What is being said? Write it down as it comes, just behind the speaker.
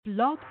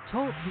Blog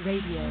Talk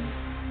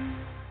Radio.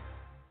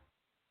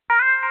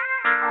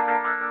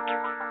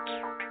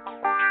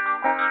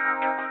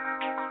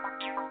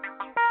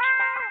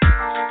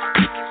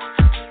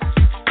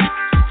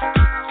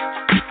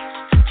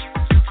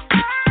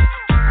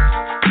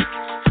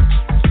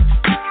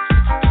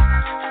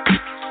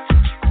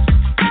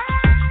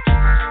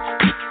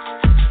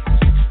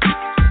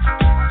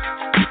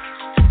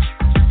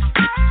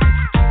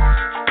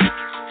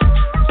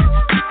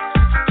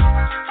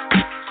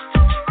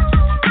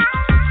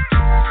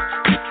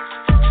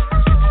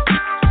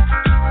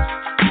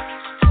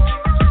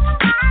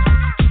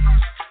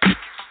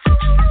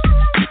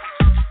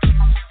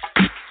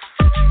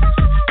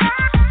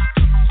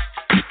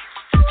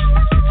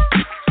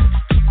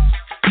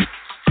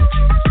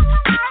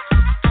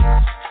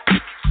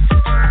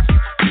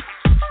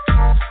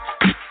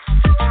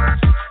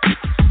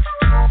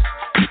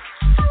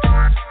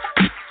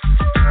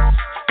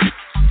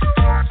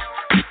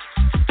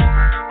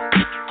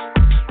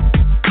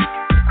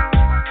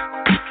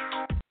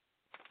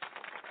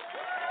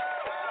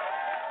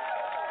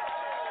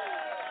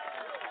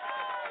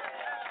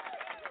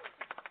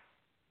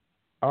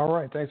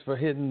 Thanks for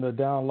hitting the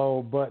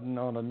download button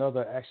on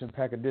another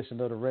action-packed edition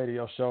of the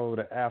radio show,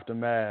 The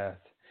Aftermath.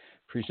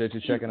 Appreciate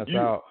you checking us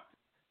out.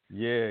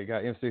 Yeah,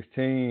 got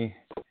M16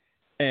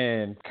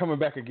 and coming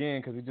back again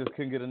because he just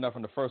couldn't get enough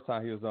from the first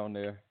time he was on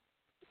there.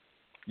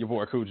 Your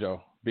boy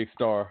Cujo, big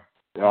star.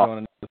 Yeah. Doing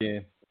it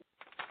again.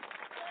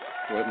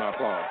 With my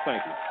applause.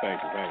 Thank you.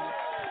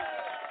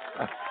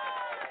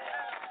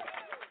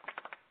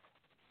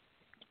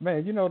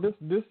 Man, you know, this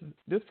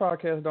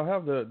podcast don't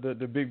have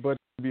the big budget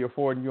to be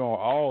affording you on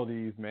all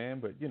these, man,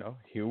 but you know,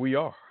 here we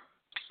are.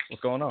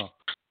 What's going on? It's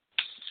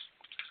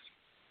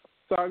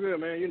all good,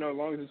 man. You know, as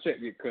long as the check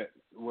get cut,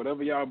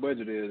 whatever y'all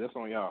budget is, that's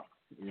on y'all.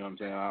 You know what I'm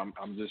saying?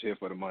 I'm just here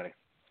for the money.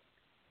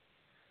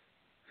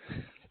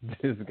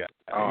 This guy,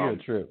 you're a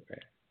trip, man.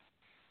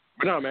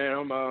 But no,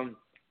 man, I'm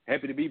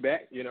happy to be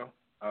back. You know,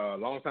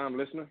 long time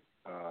listener,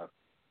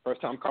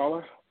 first time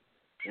caller.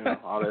 You know,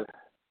 all that.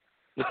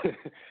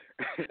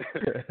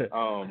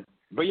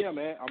 But yeah,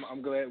 man,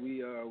 I'm glad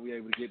we able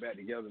to get back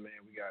together, man.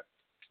 We got,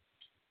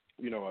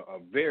 you know, a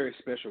very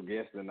special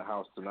guest in the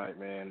house tonight,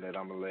 man, that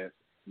I'm gonna let,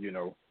 you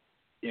know,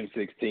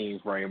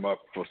 M16 frame up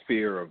for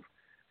fear of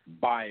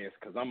bias,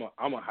 because I'm a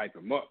hype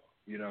him up.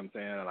 You know what I'm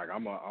saying? Like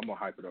I'm a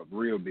hype it up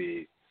real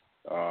big.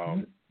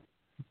 No,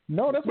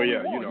 that's. But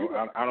yeah, you know,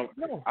 I don't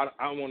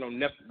want no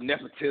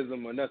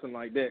nepotism or nothing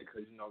like that,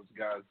 because you know this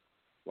guy's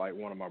like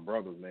one of my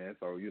brothers, man.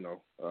 So you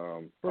know,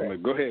 I'm gonna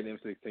go ahead,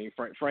 M16,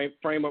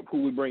 frame up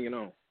who we bringing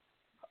on.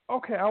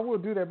 Okay, I will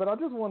do that, but I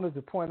just wanted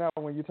to point out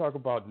when you talk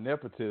about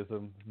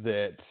nepotism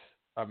that,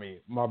 I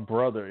mean, my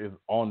brother is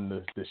on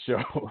the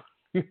show.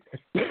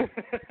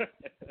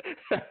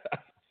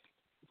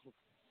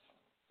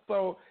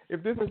 So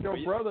if this is your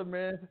brother,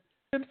 man,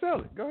 then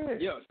sell it. Go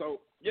ahead. Yeah.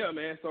 So yeah,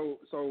 man. So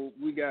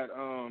we got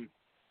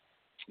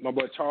my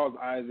boy Charles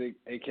Isaac,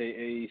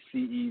 aka C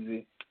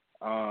Easy.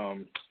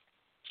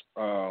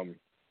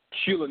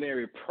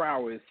 Culinary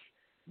prowess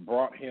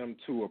brought him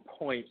to a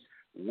point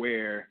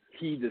where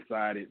he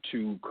decided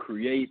to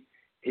create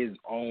his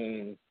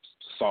own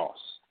sauce.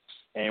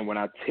 And when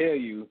I tell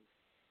you,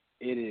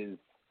 it is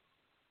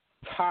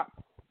top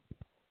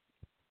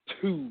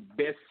 2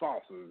 best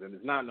sauces, and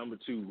it's not number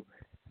 2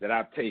 that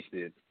I've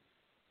tasted.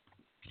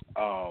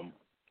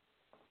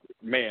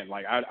 Man,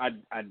 like I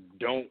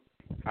don't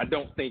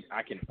think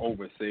I can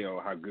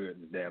oversell how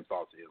good this damn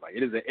sauce is. Like,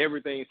 it is an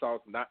everything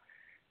sauce, not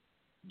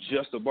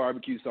just a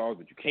barbecue sauce,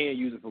 but you can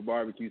use it for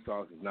barbecue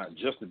sauce. It's not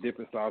just a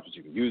dipping sauce, but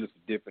you can use it for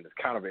dipping. It's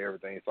kind of an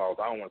everything sauce.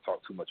 I don't want to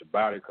talk too much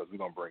about it because we're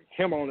gonna bring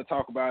him on to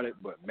talk about it.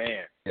 But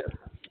man,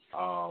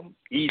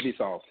 Easy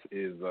sauce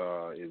is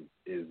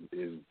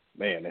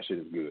man, that shit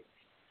is good.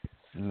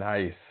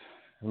 Nice.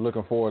 I'm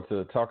looking forward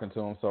to talking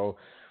to him. So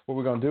what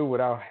we're gonna do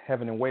without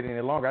having him wait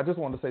any longer, I just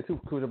wanted to say too,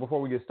 Kuja,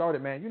 before we get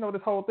started, man, you know,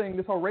 this whole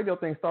radio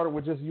thing started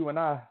with just you and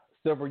I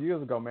several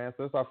years ago, man.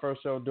 So it's our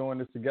first show doing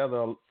this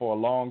together for a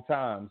long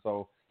time.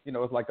 So, you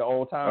know, it's like the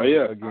old time. Oh,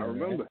 yeah, again, I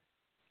remember. Man.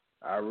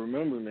 I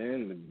remember,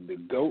 man, the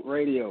GOAT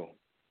radio.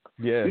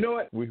 Yeah. You know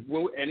what?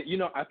 And, you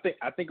know, I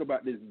think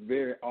about this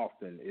very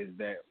often, is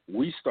that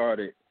we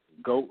started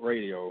GOAT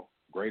radio,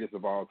 greatest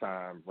of all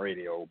time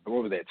radio.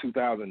 What was that,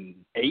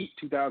 2008,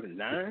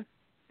 2009?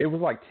 It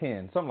was like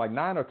 10, something like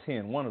 9 or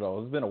 10, one of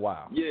those. It's been a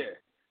while. Yeah.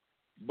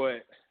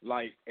 But,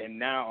 like, and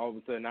now all of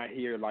a sudden I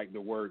hear, like,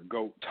 the word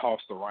GOAT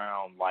tossed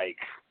around like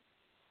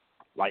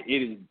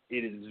it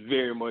is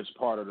very much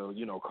part of the,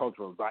 you know,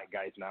 cultural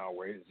zeitgeist now,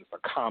 where it's just a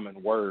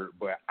common word.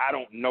 But I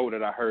don't know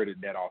that I heard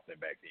it that often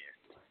back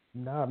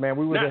then. Nah, man,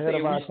 we were ahead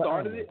of our time. We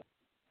started it,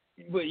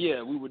 but,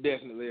 yeah, we were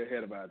definitely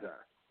ahead of our time.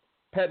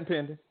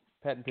 Patent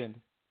pending.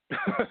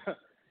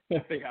 I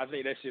think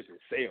that shit is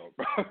sailed,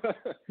 bro.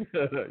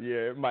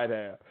 Yeah, it might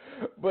have.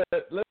 But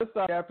let's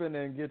stop yapping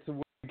and get to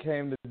what we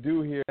came to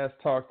do here. Let's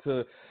talk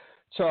to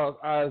Charles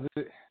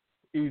Isaac,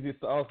 Easy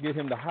Sauce, get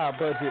him the high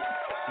budget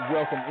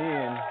welcome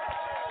in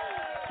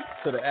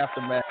to the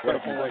Aftermath.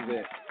 Welcome like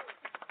that.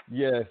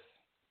 Yes.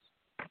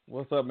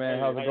 What's up, man?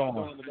 How's it How y'all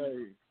going? doing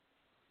today?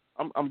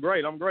 I'm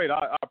great.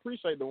 I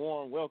appreciate the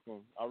warm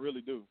welcome. I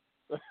really do.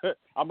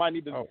 I might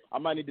need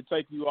to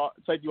take you off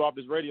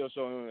this radio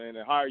show and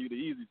hire you to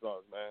Easy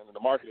Sauce, man, and the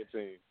marketing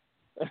team.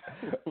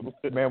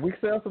 Man, we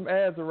sell some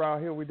ads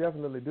around here. We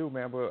definitely do,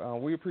 man.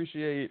 But we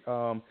appreciate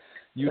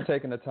you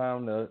taking the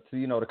time to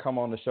come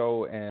on the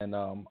show and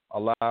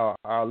allow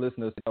our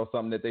listeners to know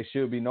something that they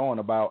should be knowing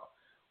about,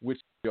 which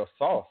is your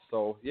sauce.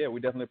 So yeah, we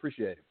definitely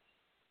appreciate it.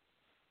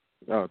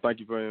 Oh, thank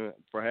you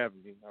for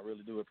having me. I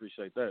really do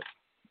appreciate that.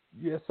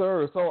 Yes,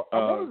 sir. So I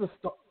wanted to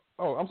start.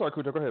 Oh, I'm sorry,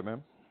 Kujo. Go ahead,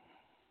 man.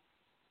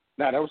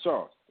 Nah, that was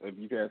Charles. If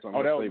you had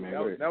something to say, man,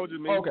 go ahead. That was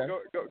just me. Okay.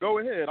 Go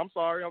ahead. I'm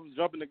sorry. I was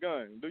jumping the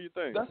gun. Do your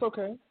thing. That's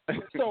okay.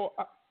 So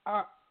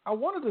I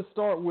wanted to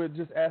start with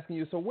just asking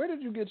you, so where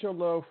did you get your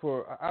love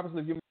for,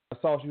 obviously if you make a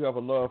sauce, you have a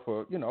love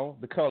for,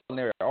 the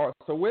culinary art.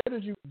 So where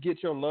did you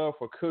get your love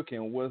for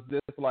cooking? Was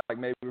this like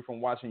maybe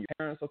from watching your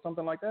parents or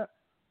something like that?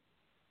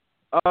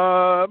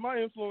 My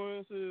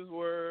influences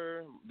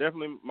were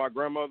definitely my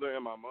grandmother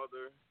and my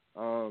mother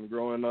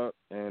growing up,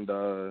 and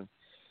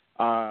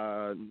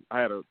I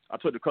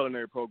took the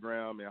culinary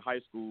program in high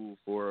school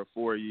for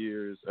 4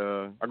 years.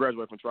 I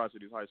graduated from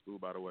Tri-Cities High School,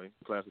 by the way,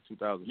 class of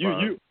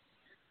 2005.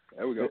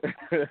 There we go.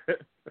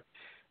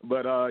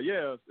 But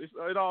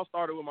it all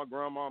started with my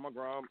grandma. My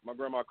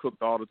grandma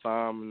cooked all the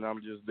time, and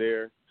I'm just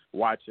there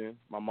watching.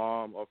 My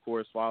mom, of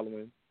course,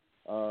 following.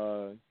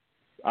 From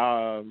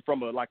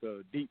a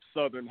deep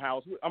Southern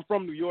house. I'm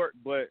from New York,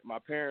 but my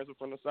parents are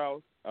from the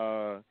South.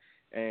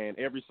 And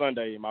every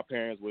Sunday, my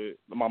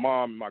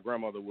mom and my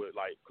grandmother would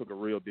cook a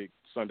real big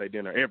Sunday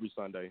dinner every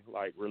Sunday,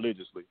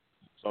 religiously.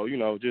 So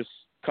just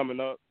coming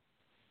up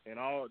and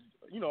all,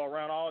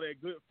 around all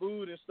that good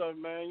food and stuff,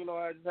 man.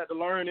 I just had to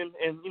learn and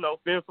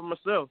fend for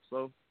myself.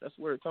 So that's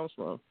where it comes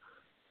from.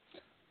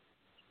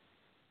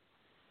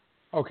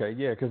 Okay,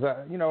 yeah, because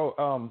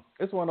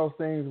it's one of those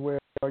things where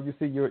you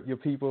see your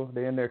people,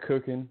 they're in there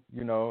cooking.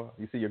 You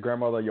see your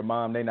grandmother, your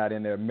mom, they're not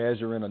in there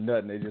measuring or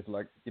nothing. They just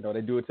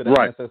they do it to their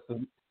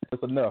ancestors.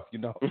 It's enough,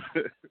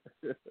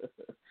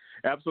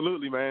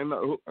 Absolutely, man.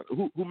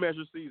 Who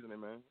measures seasoning,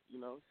 man?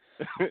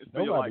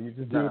 Nobody. You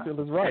just do it till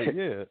it's right.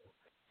 Yeah.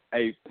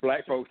 Hey,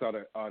 black folks are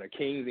the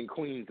kings and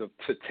queens of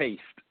to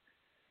taste.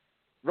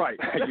 Right.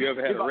 You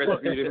ever had a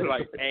recipe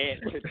that's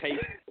add to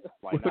taste?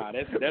 Nah,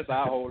 that's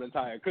our whole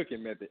entire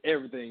cooking method.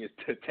 Everything is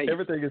to taste.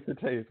 Everything is to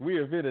taste.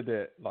 We invented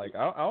that. I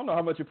don't know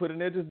how much you put in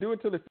there. Just do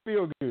it till it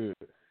feels good.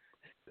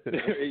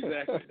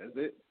 Exactly. That's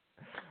it.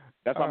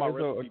 That's how my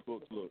recipe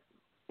books look.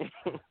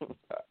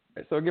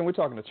 So again, we're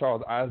talking to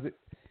Charles Isaac.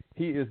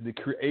 He is the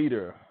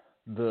creator,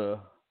 the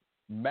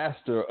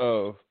master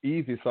of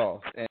Easy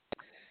Sauce, and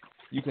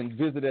you can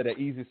visit it at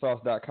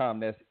easysauce.com.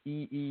 That's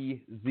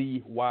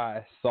EEZY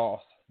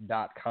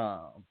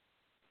sauce.com.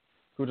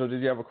 Kujo,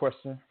 did you have a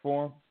question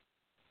for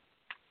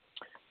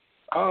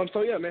him?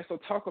 So yeah, man. So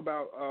talk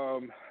about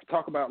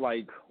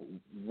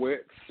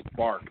what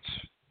sparked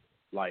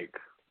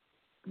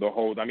the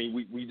whole. I mean,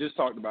 we just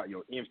talked about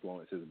your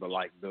influences, but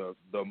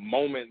the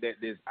moment that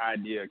this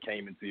idea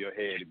came into your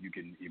head, if you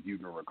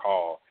can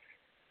recall,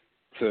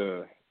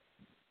 to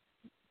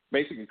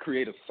basically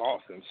create a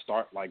sauce and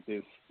start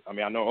this. I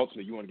mean, I know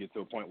ultimately you want to get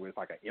to a point where it's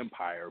an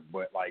empire,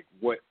 but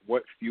what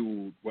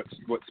fueled, what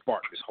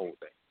sparked this whole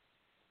thing?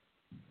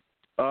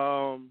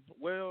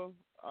 Well,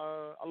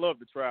 I love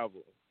to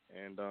travel,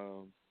 and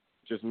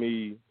just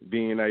me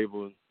being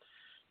able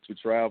to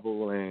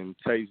travel and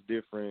taste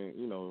different,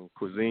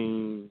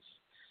 cuisines,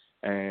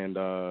 and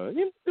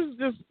it's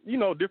just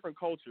different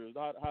cultures,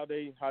 how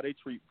they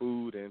treat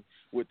food and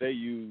what they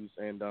use,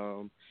 and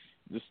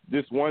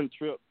this one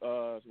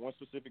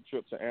specific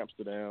trip to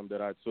Amsterdam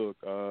that I took.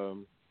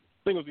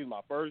 I think it was even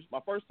my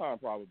first time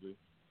probably,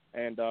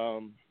 and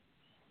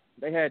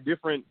they had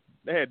different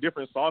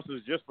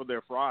sauces just for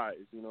their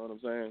fries. You know what I'm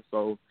saying?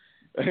 So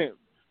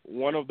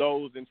one of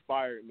those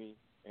inspired me,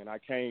 and I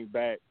came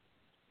back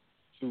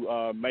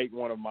to make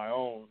one of my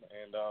own,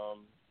 and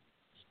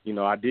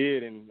I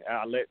did, and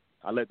I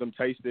let them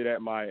taste it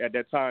at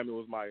that time it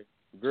was my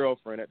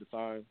girlfriend at the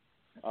time.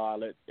 I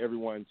let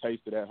everyone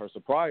taste it at her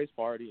surprise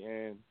party,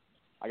 and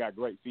I got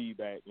great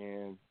feedback,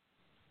 and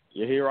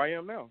here I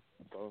am now.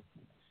 So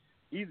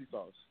Easy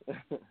Sauce.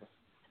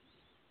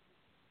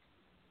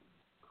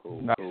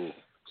 Cool.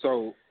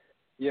 So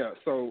yeah,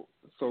 so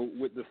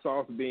with the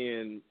sauce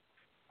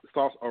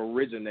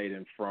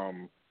originating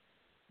from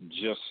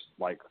just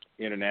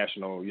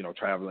international,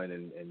 traveling,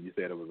 and you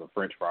said it was a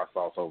French fry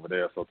sauce over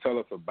there. So tell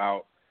us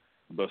about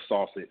the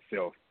sauce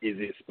itself. Is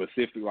it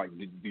specific?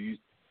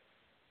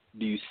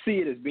 Do you see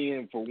it as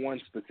being for one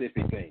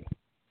specific thing?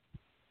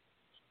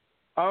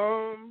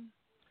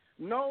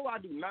 No, I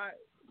do not,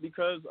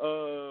 because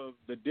of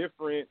the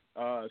different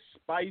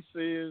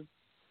spices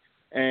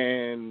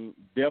and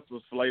depth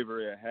of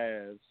flavor it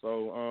has.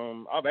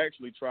 So I've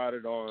actually tried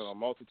it on a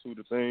multitude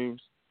of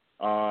things.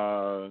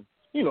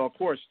 Of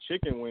course,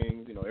 chicken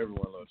wings.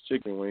 Everyone loves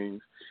chicken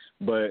wings,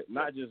 but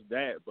not just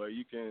that. But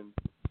you can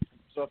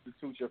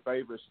substitute your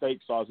favorite steak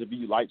sauce if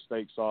you like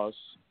steak sauce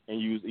and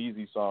use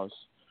Easy Sauce.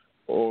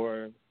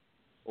 or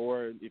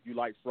if you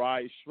like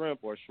fried shrimp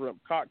or shrimp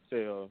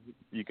cocktail,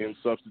 you can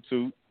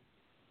substitute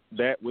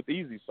that with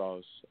easy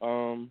sauce.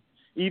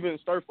 Even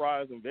stir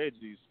fries and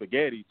veggies,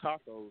 spaghetti,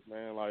 tacos,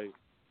 man. Like,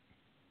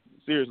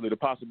 seriously, the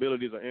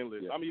possibilities are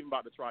endless. Yeah. I'm even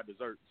about to try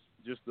desserts,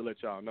 just to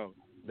let y'all know.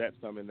 That's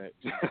coming next.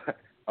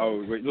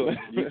 Oh, wait, look,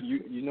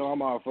 you know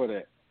I'm all for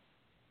that.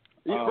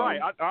 Right,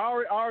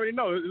 I already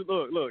know.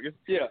 Look,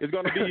 it's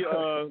gonna be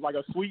like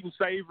a sweet and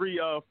savory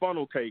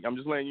funnel cake. I'm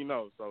just letting you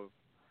know. So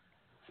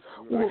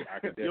I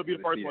could you'll be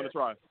the first one to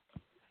try.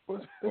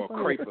 Or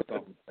crepe or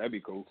something. That'd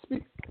be cool.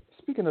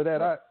 Speaking of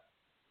that,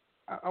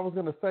 I was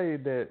going to say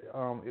that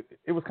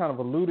it was kind of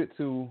alluded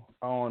to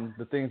on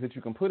the things that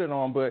you can put it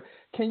on, but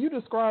can you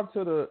describe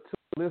to the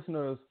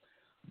listeners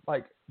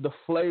like the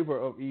flavor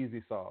of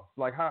easy sauce?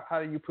 Like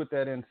how do you put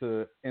that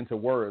into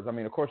words? I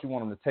mean, of course you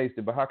want them to taste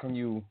it, but how can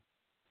you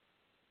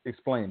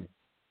explain it?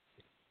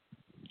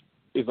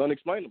 It's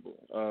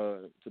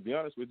unexplainable. To be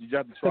honest with you, you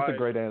have to try That's a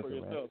great it answer, for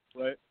yourself.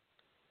 Man.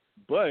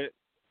 But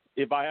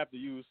if I have to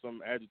use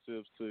some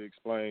adjectives to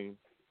explain,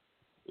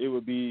 it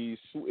would be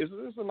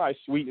it's a nice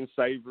sweet and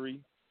savory.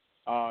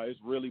 It's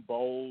really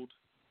bold.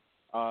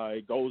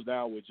 It goes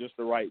down with just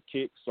the right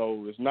kick,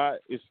 so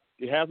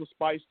it has a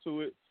spice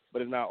to it,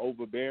 but it's not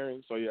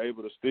overbearing. So you're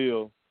able to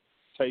still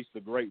taste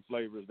the great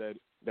flavors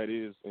that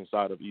is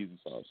inside of easy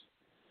sauce.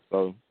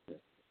 So,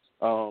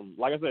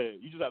 like I said,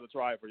 you just have to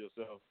try it for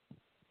yourself.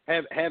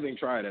 Having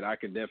tried it, I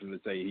can definitely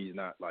say he's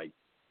not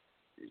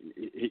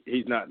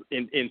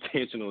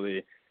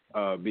intentionally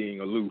being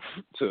aloof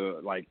to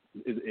like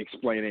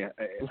explaining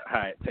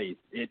how it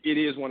tastes. It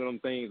is one of them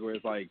things where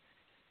it's like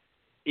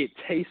it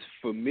tastes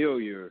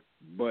familiar,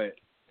 but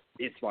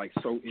it's like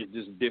it's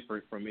just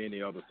different from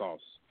any other sauce.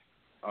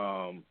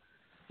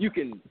 You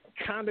can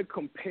kind of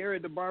compare it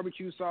to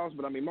barbecue sauce,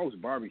 but I mean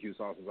most barbecue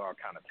sauces all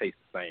kind of taste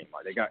the same.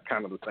 Like they got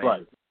kind of the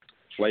same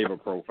flavor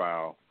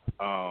profile.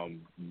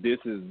 This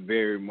is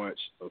very much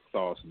a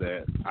sauce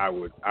that I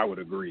would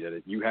agree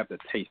that you have to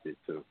taste it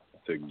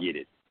to get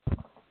it.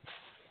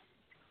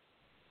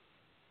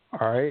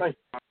 All right.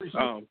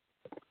 Go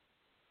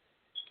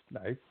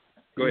Nice.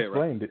 ahead,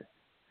 Explained it.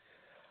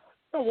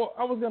 No, well,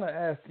 I was gonna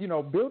ask.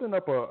 Building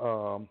up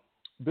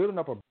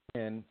a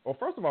brand, or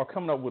first of all,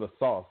 coming up with a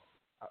sauce.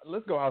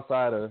 Let's go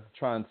outside of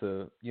trying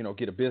to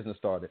get a business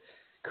started.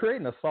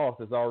 Creating a sauce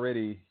is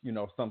already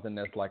something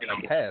that's like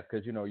a task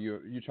because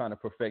you're trying to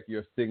perfect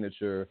your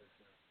signature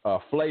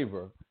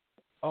flavor.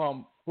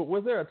 But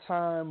was there a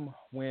time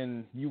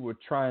when you were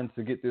trying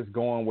to get this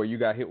going where you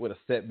got hit with a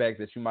setback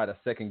that you might have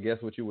second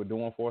guessed what you were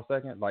doing for a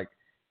second? Like,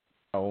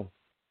 what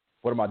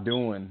am I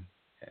doing?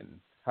 And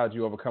how did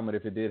you overcome it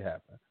if it did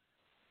happen?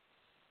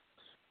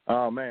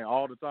 Oh man,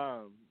 all the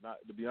time.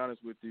 To be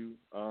honest with you,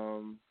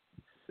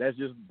 that's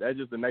just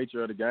the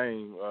nature of the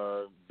game,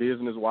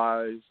 business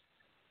wise.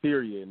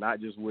 Period.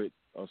 Not just with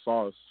a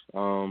sauce.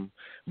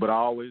 But I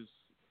always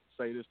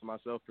say this to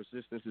myself: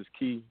 persistence is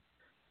key.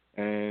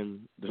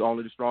 And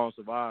only the strong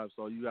survive,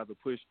 so you have to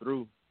push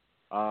through.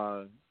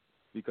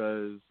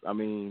 Because I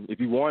mean, if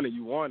you want it,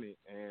 you want it,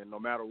 and no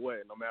matter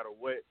what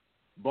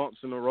bumps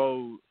in the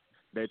road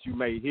that you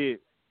may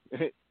hit,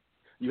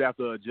 you have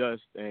to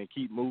adjust and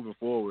keep moving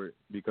forward.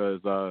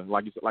 Because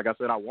like I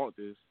said, I want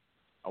this.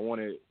 I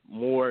want it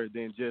more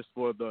than just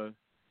for the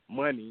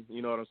money.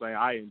 You know what I'm saying?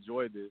 I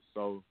enjoy this,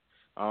 so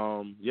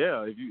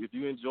if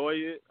you enjoy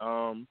it.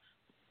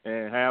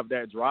 And have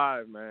that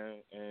drive, man,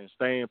 and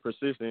staying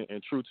persistent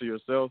and true to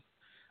yourself,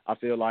 I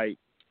feel like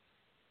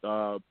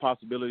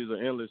possibilities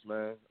are endless,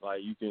 man.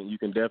 Like you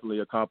can definitely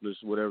accomplish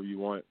whatever you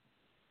want.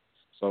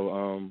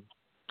 So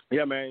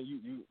man,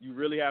 you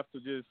really have to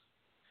just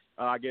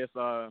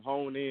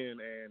hone in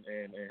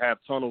and have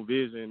tunnel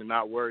vision and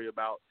not worry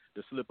about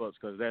the slip ups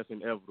because that's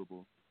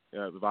inevitable.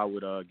 If I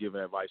would give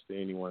advice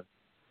to anyone.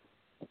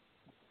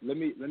 Let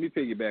me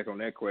piggyback on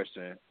that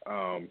question,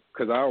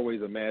 because I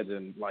always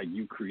imagine like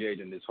you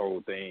creating this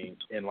whole thing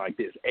in like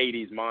this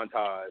 80s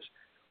montage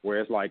where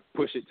it's like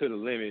push it to the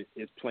limit,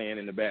 it's playing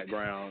in the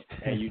background,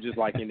 and you just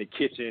like in the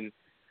kitchen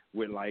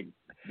with like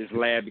this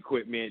lab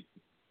equipment,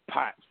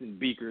 pots and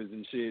beakers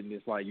and shit, and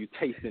it's like you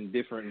tasting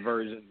different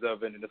versions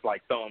of it, and it's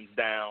like thumbs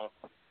down,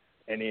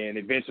 and then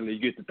eventually you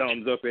get the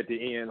thumbs up at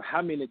the end.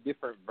 How many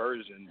different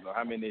versions or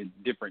how many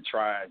different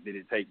tries did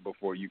it take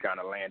before you kind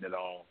of landed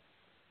on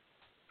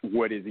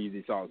what is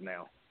easy sauce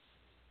now?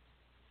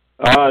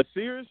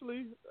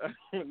 Seriously,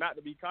 not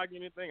to be cocky or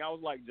anything, I was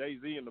like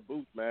Jay-Z in the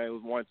booth, man. It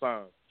was one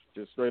time,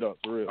 just straight up,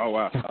 for real. Oh,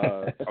 wow.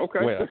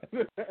 Okay. Well,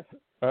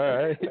 all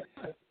right.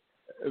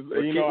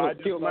 I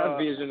killed my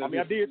vision. I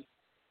mean,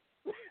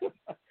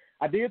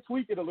 I did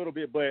tweak it a little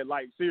bit, but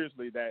like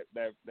seriously, that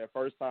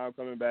first time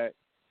coming back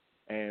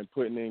and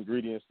putting the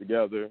ingredients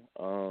together,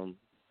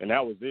 and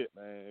that was it,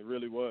 man. It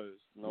really was.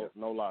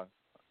 No lie.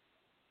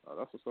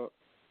 That's what's up.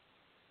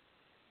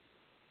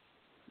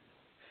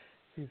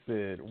 He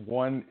said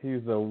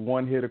he's a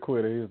one-hitter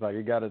quitter. He was like,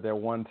 he got it that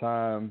one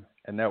time,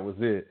 and that was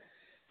it.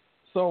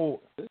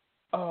 So,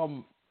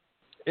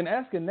 in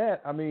asking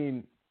that, I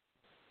mean,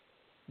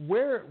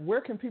 where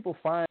can people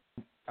find?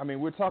 I mean,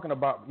 we're talking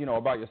about,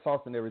 about your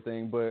sauce and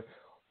everything, but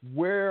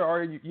where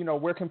are you,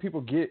 where can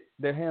people get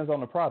their hands on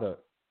the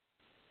product?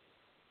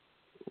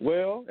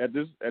 Well, at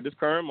this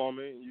current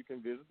moment, you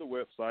can visit the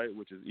website,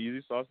 which is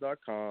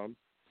easysauce.com,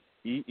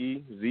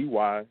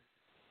 EEZY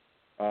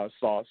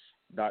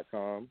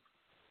sauce.com.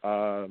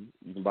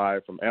 You can buy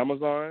it from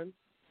Amazon.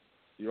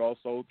 You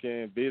also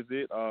can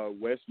visit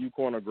Westview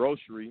Corner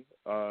Grocery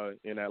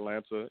in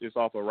Atlanta. It's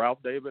off of Ralph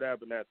David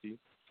Abernathy.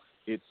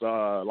 It's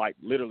like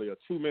literally a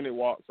 2-minute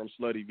walk from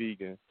Slutty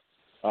Vegan.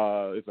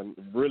 It's a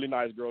really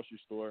nice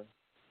grocery store.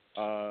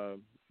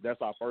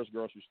 That's our first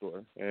grocery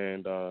store,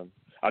 and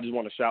I just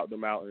want to shout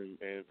them out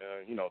and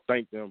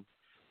thank them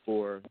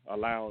for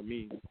allowing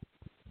me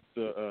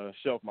to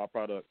shelf my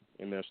product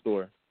in their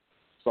store.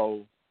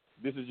 So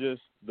this is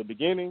just the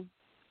beginning.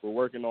 We're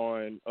working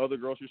on other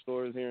grocery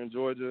stores here in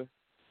Georgia,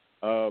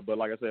 but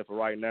like I said, for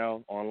right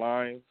now,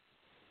 online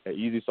at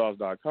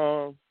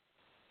easysauce.com,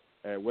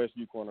 at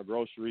Westview Corner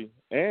Grocery,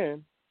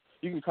 and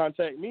you can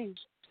contact me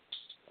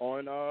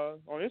on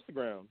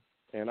Instagram,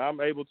 and I'm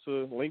able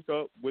to link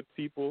up with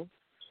people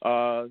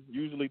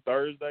usually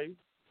Thursday,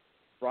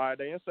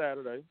 Friday, and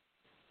Saturday,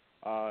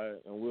 and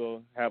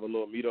we'll have a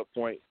little meetup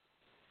point,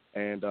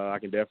 and I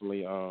can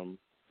definitely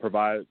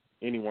provide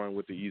anyone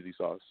with the Easy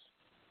Sauce.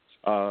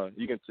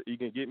 You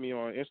can get me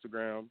on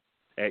Instagram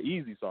at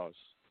Easy Sauce,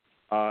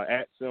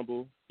 at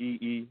symbol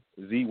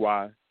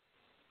EEZYSAUCE.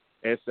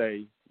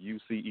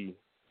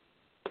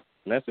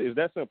 And that's it. It's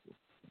that simple.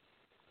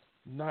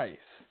 Nice.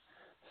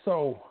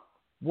 So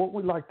what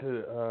we'd like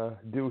to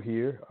do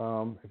here,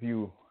 if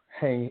you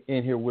hang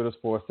in here with us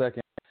for a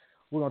second,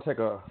 we're going to take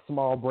a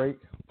small break,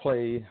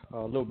 play a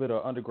little bit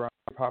of underground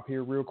hip-hop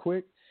here real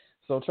quick.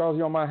 So, Charles,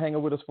 you don't mind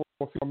hanging with us for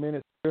a few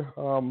minutes here?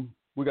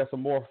 We got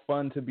some more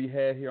fun to be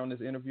had here on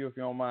this interview, if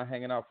you don't mind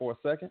hanging out for a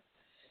second.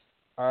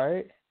 All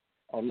right?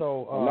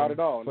 Not at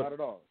all. Not at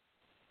all.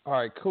 All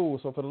right, cool.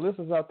 So for the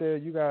listeners out there,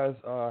 you guys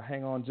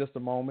hang on just a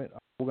moment.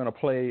 We're going to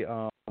play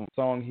a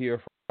song here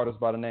from an artist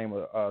by the name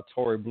of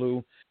Tory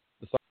Blue.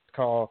 The song is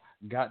called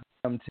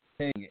Goddamn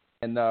Ting.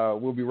 And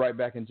we'll be right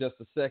back in just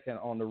a second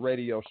on the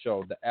radio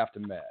show, The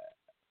Aftermath.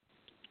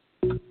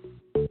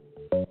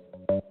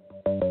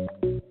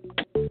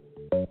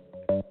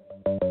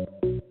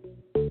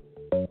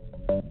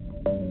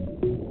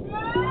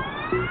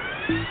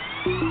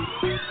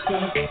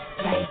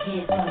 Right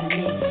here for the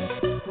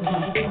niggas who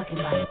don't be talking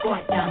about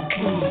goddamn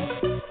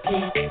things.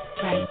 This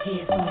right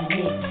here for the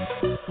niggas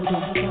who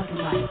don't be talking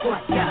about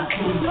goddamn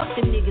things. Fuck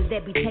the niggas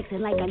that be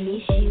texting like I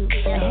miss you.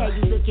 I had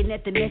you looking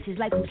at the message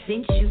like who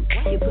sent you.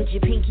 You put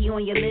your pinky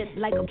on your lip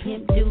like a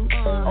pimp do.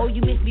 Oh,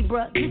 you miss me,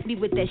 bruh? Miss me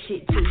with that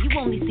shit too. You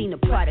only seen the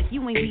product,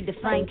 you ain't read the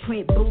fine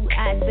print, boo.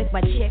 I expect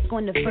my check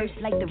on the first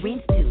like the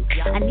rent do.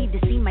 I need to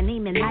see my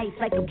name in lights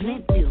like a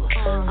blimp do.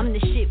 I'm the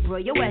shit, bro.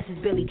 Your ass is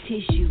barely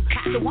tissue.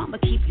 So I'ma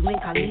keep you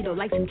incognito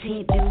like some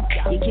tent do.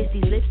 You kiss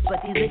these lips,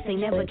 but these lips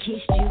ain't never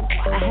kissed you.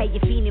 I had you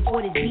feeling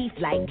for this beef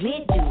like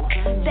Glint do.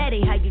 That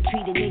ain't how you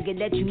treat a nigga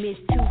that you miss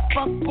too.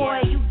 Fuck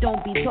boy, you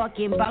don't be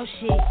talking about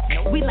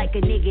shit. We like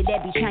a nigga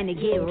that be trying to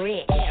get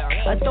rich.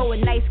 Or throw a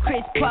nice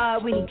crisp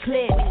pod when he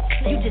clip.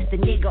 You just a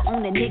nigga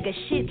on a nigga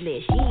shit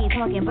list. You ain't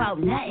talking about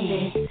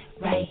nothing. This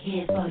right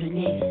here for the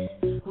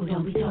niggas who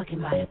don't be talking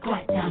about a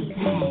goddamn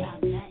thing.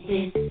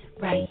 This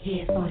right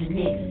here for the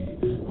niggas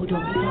who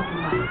don't be talking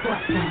about a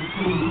goddamn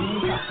thing. He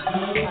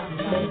ain't talking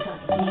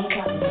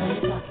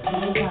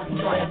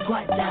about a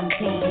goddamn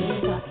thing.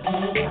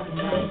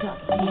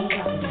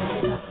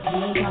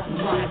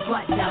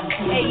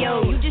 Hey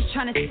yo, you just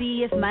tryna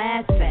see if my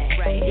ass fat.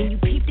 Right. And you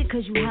peeped it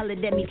cause you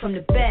hollered at me from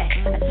the back.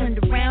 I turned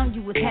around,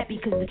 you was happy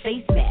cause the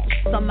face matched.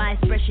 Saw my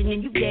expression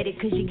and you get it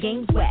cause your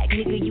game's whack.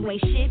 Nigga, you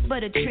ain't shit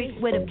but a trick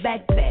with a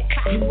backpack.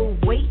 You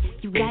move weight,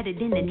 you got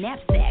it in the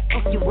knapsack.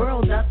 Fuck your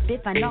world up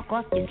if I knock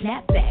off your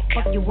snapback.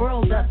 Fuck your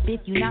world up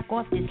if you knock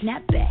off the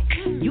snapback.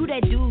 You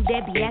that dude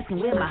that be asking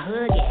where my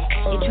hug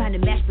at. You trying to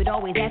match but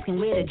always asking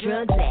where the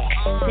drugs at.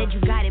 Said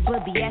you got it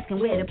but be asking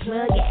where the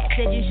plug at.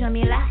 Said you show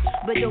me a lot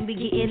but don't be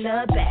getting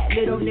love back.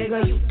 Little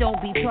nigga, you don't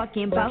be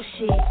talking about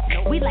shit.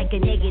 We like a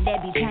nigga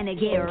that be trying to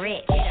get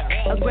rich.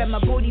 I grab my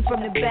booty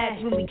from the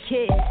back when we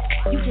kiss.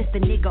 You just a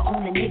nigga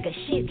on the nigga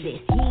shit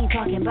list. He ain't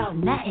talking about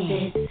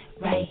nothing. This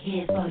right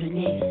here for the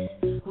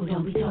niggas who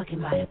don't be talking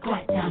about a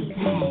goddamn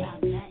thing.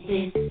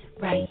 This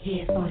right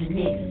here for the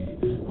niggas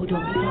who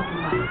don't be talking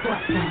about a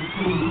goddamn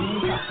thing. He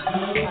ain't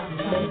talking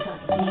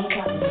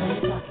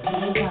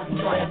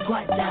about a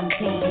goddamn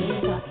thing. He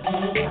ain't talking about a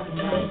goddamn thing.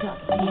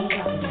 He ain't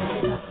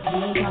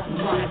talking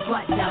about a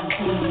goddamn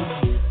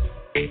thing.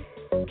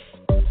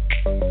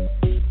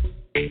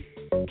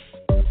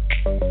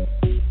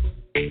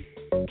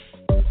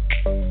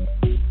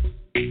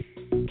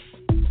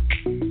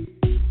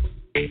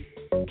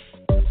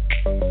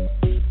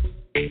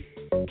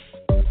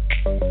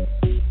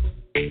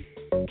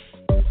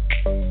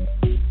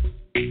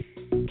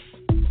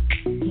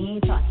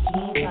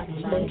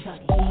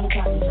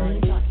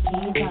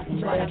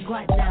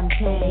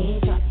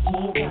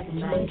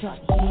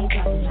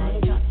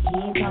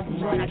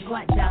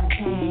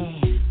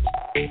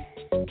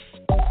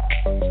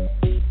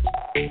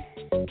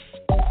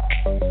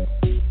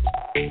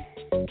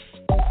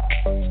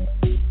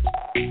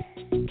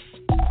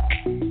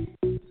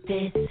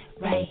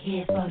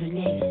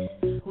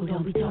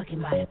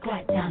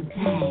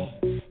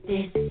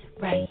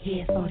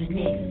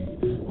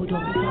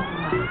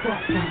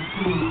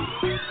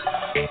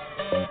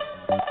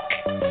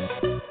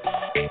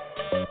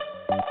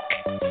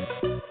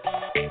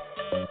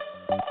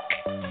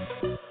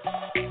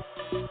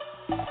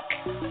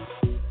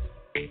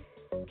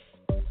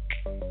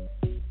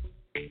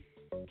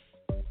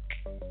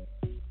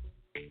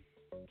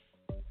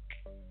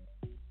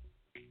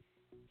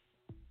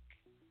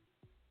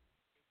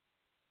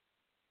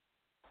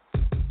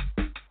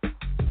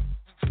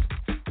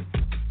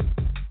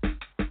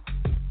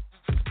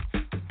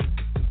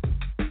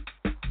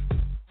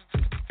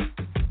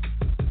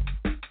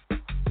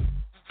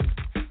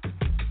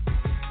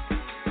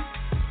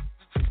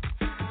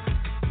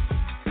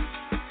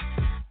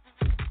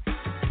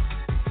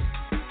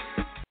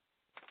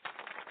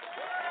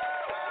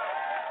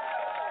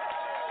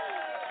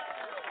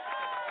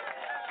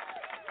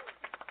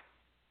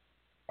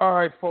 All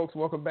right, folks,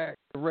 welcome back to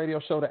the radio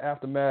show, The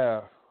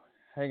Aftermath.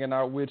 Hanging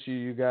out with you,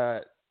 you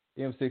got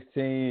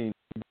M16,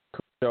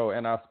 Cujo,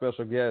 and our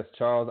special guest,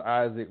 Charles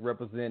Isaac,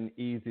 representing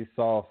Easy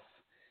Sauce.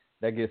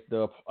 That gets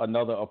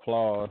another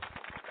applause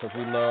because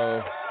we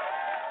love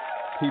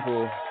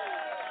people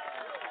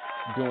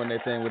doing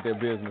their thing with their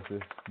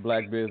businesses,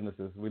 black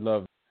businesses. We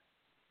love it.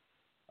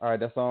 All right,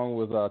 that song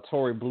was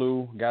Tory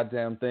Blue,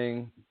 Goddamn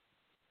Thing.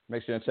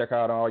 Make sure and check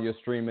out all your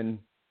streaming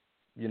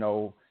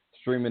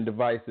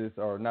devices,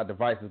 or not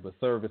devices, but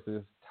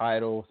services,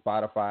 Tidal,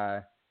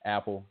 Spotify,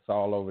 Apple. It's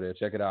all over there.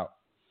 Check it out.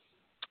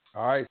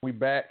 All right, we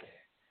back.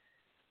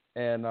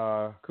 And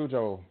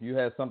Cujo, you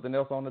had something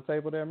else on the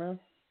table there, man?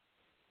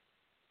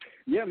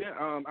 Yeah, man.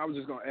 I was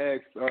just gonna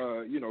ask,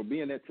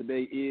 being that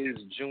today is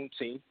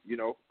Juneteenth,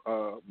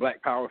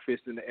 Black Power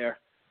fist in the air.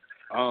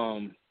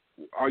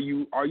 Are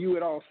you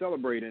at all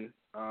celebrating?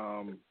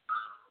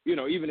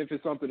 Even if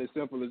it's something as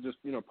simple as just,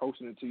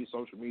 posting it to your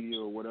social media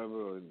or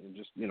whatever, and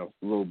just, a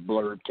little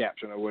blurb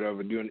caption or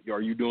whatever.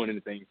 Are you doing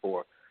anything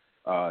for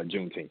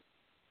Juneteenth?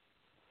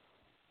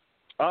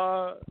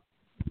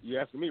 You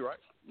asking me, right?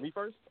 Me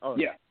first?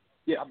 Yeah.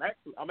 Yeah.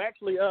 I'm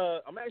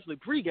actually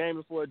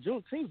pre-gaming for a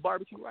Juneteenth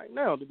barbecue right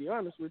now, to be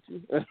honest with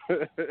you.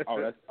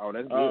 Oh, that's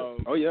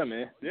good. Oh yeah,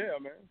 man. Yeah,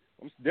 man.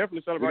 I'm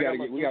definitely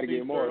celebrating. We gotta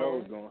get more of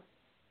those going.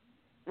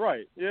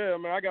 Right. Yeah,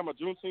 man. I got my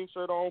Juneteenth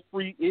shirt on,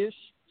 free-ish,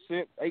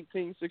 since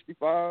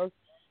 1865.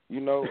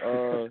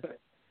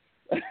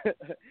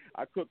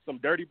 I cooked some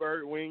Dirty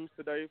Bird wings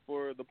today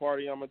for the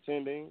party I'm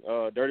attending.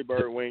 Dirty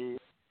Bird wings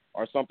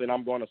are something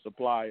I'm going to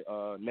supply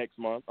next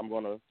month. I'm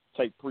going to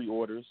take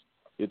pre-orders.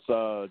 It's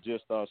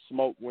just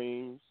smoked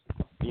wings,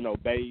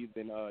 bathed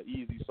in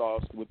Easy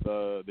Sauce with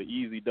the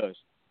Easy Dust.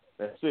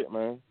 That's it,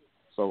 man.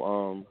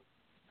 So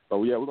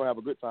yeah, we're gonna have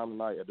a good time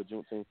tonight at the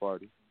Juneteenth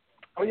party.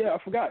 Oh yeah, I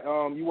forgot.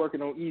 You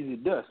working on Easy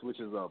Dust, which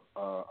is a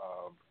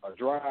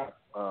dry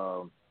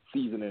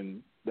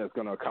seasoning that's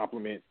gonna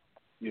complement,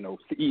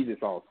 Easy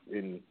Sauce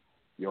in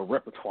your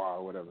repertoire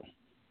or whatever,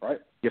 right?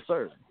 Yes,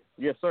 sir.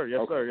 Yes, sir. Yes,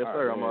 okay. sir. Yes,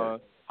 sir. Right,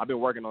 I've been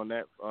working on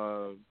that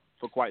for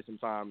quite some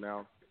time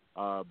now.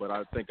 But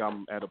I think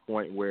I'm at a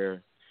point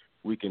where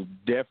we can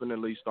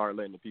definitely start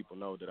letting the people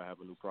know that I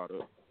have a new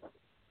product.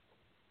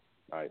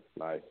 Nice.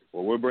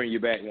 Well, we'll bring you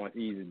back once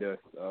Easy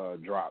Dust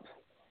drops.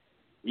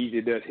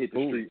 Easy Dust hit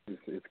the streets.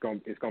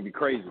 It's gonna be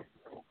crazy.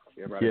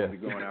 Everybody's gonna be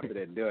going after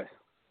that dust.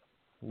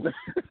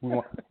 We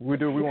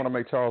want to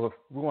make Charles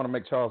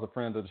a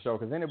friend of the show,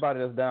 because anybody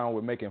that's down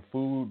with making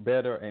food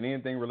better and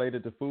anything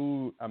related to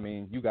food, I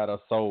mean, you got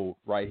us sold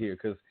right here.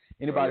 Because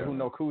anybody who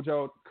know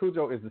Cujo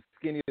is the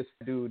skinniest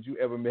dude you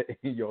ever met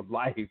in your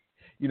life.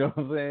 You know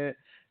what I'm saying?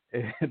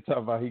 And talk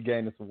about he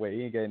gaining some weight.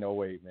 He ain't gaining no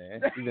weight,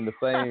 man. He's been the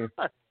same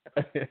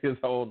his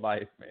whole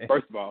life, man.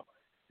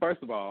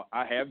 First of all,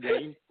 I have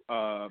gained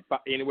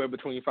anywhere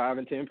between 5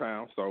 and 10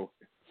 pounds. So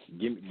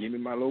give me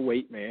my little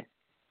weight, man.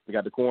 We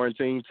got the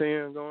quarantine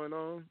 10 going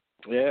on.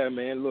 Yeah,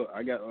 man. Look,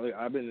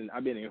 I've been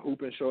in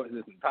hooping shorts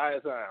this entire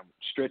time.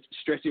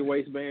 Stretch your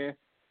waistband.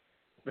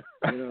 You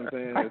know what I'm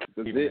saying? That's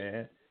it.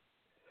 Man.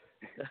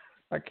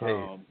 I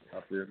can't.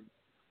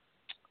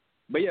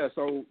 But yeah,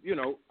 so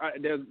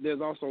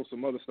there's also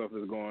some other stuff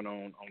that's going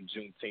on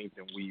Juneteenth,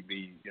 and we'd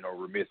be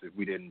remiss if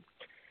we didn't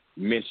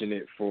mention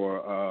it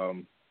for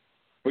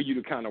you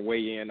to kind of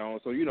weigh in on.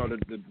 So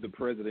the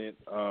president,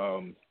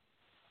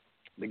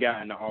 the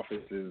guy in the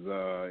office is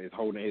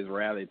holding his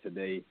rally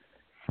today.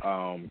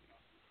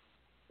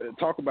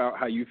 Talk about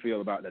how you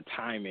feel about the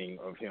timing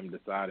of him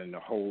deciding to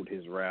hold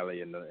his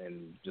rally, and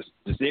just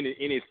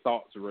any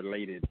thoughts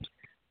related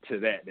to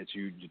that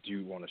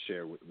you want to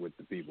share with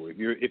the people. If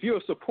you're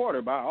a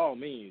supporter, by all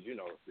means,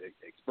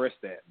 express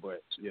that.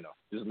 But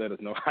just let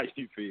us know how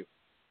you feel.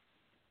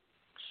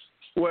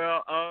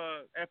 Well,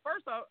 at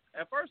first I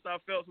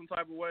felt some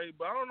type of way,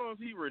 but I don't know if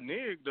he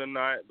reneged or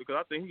not, because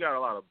I think he got a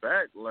lot of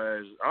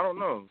backlash. I don't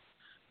know.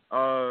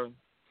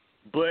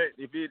 But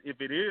if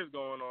it is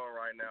going on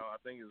right now, I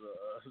think it's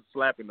a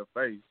slap in the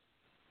face.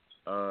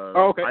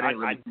 Okay.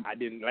 I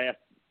didn't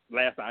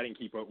last I didn't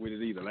keep up with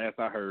it either. Last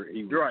I heard,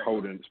 he was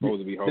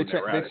supposed to be holding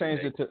that rally.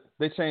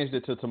 They changed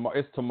it to tomorrow.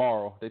 It's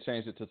tomorrow. They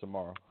changed it to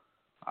tomorrow.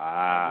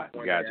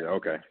 Gotcha.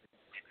 Okay.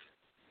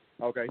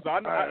 Okay, so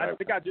I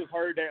think I just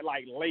heard that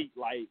late,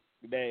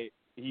 that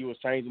he was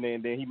changing it,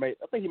 and then I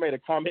think he made a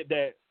comment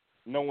that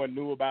no one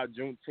knew about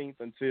Juneteenth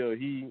until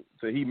he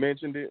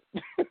mentioned it.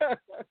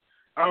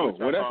 Oh,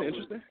 well, that's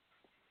interesting.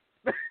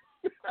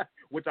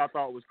 Which I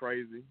thought was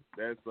crazy.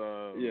 That's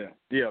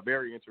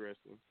very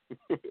interesting.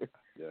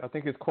 Yeah. I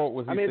think his quote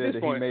was he said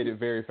that he made it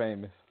very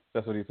famous.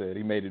 That's what he said.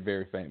 He made it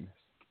very famous.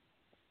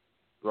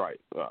 Right.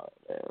 Yeah.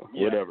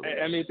 Whatever.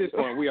 I mean, at this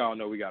point, we all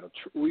know we got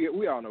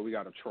we all know we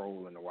got a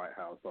troll in the White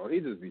House, so he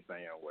just be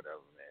saying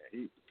whatever,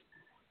 man.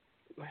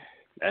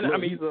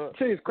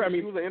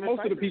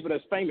 Most of the people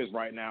that's famous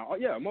right now,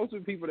 most of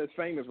the people that's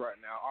famous right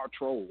now are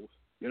trolls.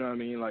 You know what I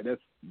mean? Like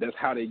that's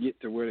how they get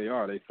to where they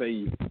are. They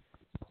say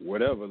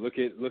whatever. Look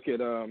at like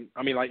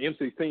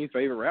M16's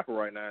favorite rapper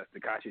right now is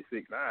Tekashi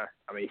 6ix9ine.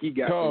 I mean, he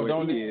got to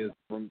where he is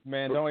from.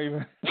 Man, don't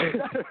even.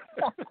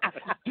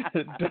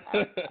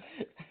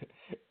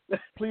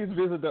 Please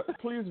visit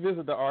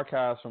the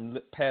archives from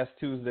past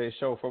Tuesday's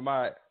show for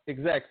my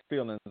exact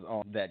feelings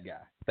on that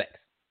guy. Thanks.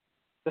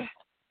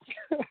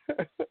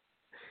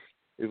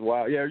 It's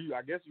wild. Yeah,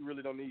 I guess you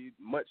really don't need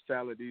much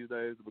talent these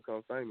days to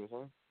become famous,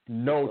 huh?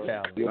 No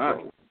talent.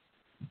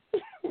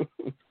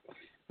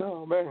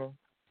 No, man.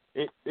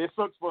 It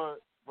sucks for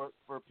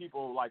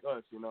people like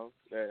us, you know,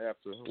 that have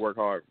to work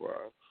hard for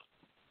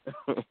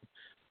us.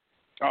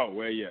 Oh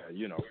well, yeah,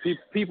 you know,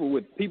 people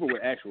with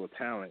actual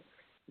talent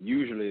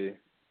usually,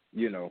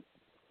 you know,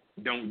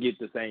 don't get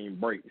the same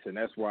breaks, and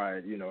that's why,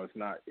 you know,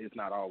 it's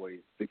not always,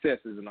 success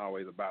isn't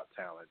always about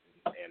talent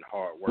and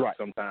hard work. Right.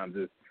 Sometimes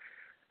it's,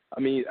 I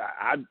mean,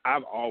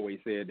 I've always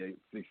said that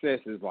success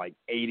is like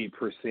 80%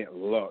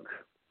 luck,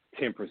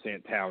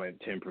 10%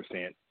 talent,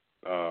 10%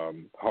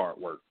 hard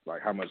work.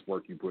 Like how much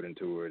work you put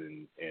into it,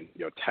 and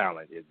your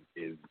talent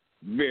is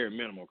very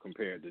minimal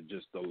compared to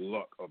just the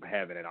luck of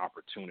having an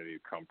opportunity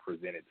to come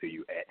presented to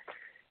you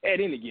at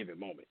any given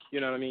moment. You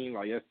know what I mean?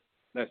 Like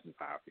that's just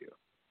how I feel.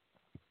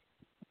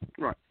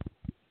 Right.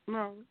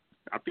 No,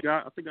 I think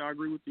I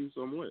agree with you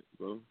somewhat.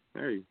 So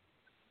hey,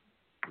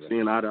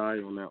 seeing eye to eye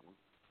on that one.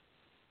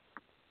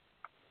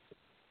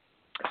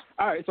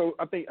 All right, so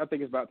I think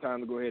it's about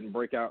time to go ahead and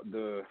break out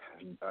the.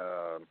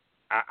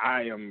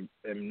 I am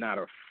not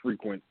a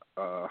frequent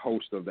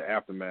host of the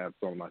Aftermath.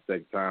 It's on my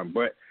second time,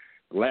 but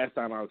the last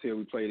time I was here,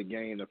 we played a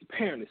game that's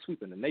apparently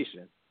sweeping the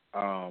nation,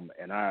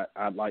 and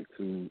I'd like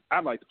to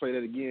play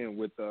that again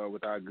with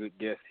our good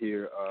guest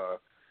here,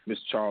 Mr.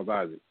 Charles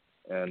Isaac,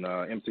 and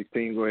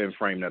M16. Go ahead and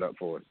frame that up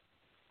for us.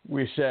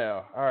 We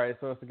shall. All right,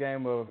 so it's a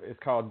game it's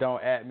called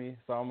Don't At Me.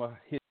 So I'm gonna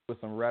hit you with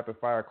some rapid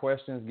fire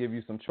questions, give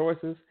you some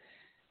choices.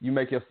 You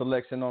make your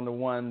selection on the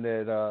one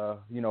that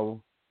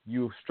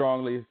you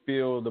strongly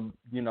feel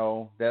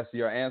that's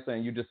your answer,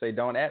 and you just say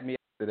 "Don't at me"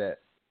 after that,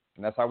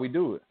 and that's how we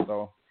do it.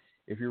 So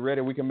if you're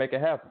ready, we can make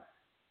it happen.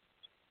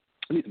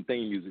 I need some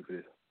theme music for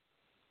this.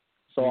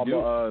 So I'm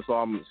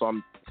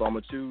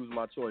gonna choose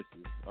my choices.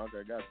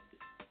 Okay, got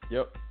you.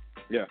 Yep.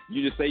 Yeah,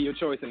 you just say your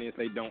choice and then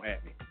say "Don't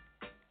at me."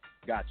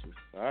 Got you.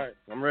 All right,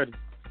 I'm ready.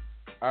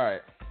 All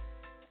right.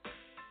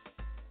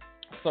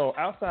 So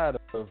outside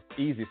of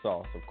easy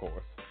sauce, of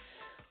course,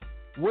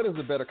 what is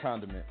the better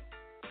condiment,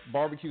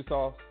 barbecue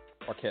sauce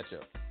or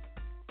ketchup?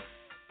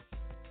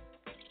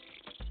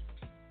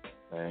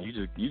 Man, you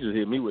just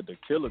hit me with the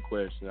killer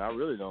question. I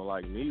really don't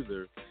like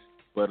neither,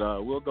 but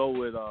we'll go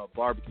with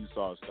barbecue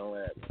sauce. Don't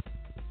add me.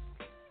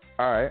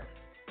 All right.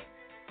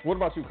 What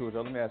about you,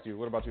 Cujo? Let me ask you.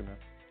 What about you, man?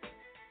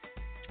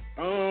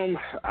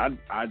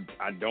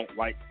 I don't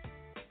like.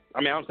 I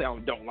mean, I don't say I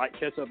don't like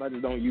ketchup. I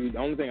just don't use. The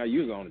only thing I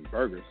use it on is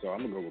burgers, so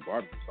I'm gonna go with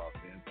barbecue sauce.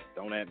 Then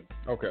don't add me.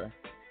 Okay.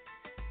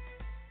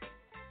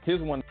 Here's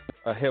one,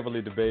 a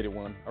heavily debated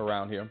one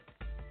around here.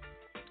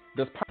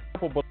 Does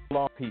pineapple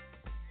belong on pizza?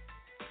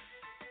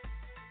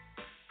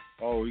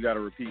 Oh, you got to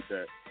repeat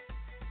that.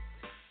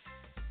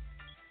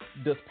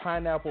 Does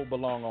pineapple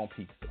belong on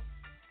pizza?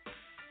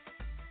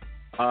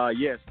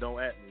 Yes, don't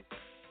at me.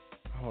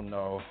 Oh,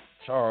 no.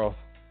 Charles.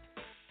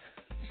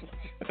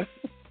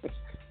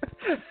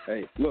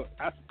 Hey, look,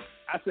 I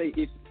say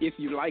if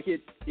you like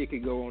it, it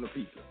can go on a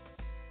pizza.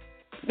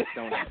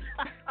 Don't at me.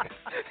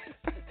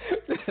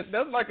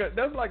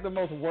 That's like the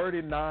most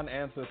wordy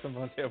non-answer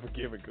someone's ever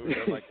given.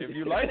 Like, if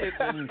you like it,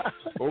 then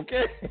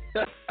okay.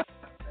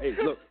 Hey,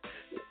 look,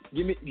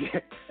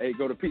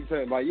 go to Pizza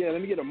Hut. Like, yeah,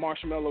 let me get a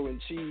marshmallow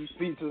and cheese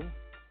pizza.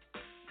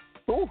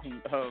 Ooh,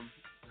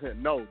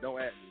 no,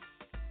 don't at me.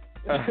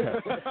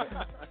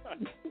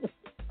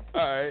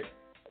 All right,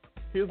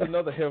 here's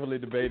another heavily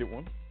debated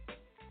one.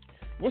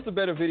 What's the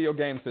better video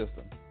game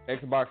system,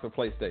 Xbox or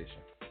PlayStation?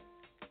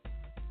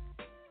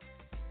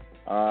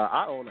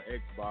 I own an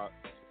Xbox.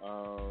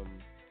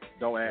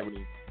 Don't add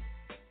me.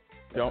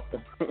 Don't.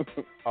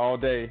 All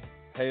day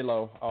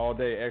Halo, all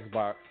day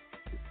Xbox.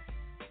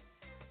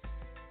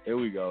 Here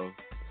we go.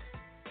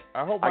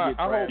 I hope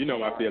you know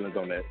my feelings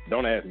on that.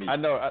 Don't ask me. I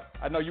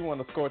know you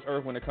want to scorch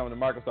earth when it comes to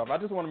Microsoft. I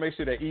just want to make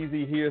sure that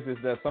Easy hears is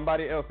that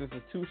somebody else. This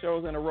is 2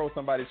 shows in a row.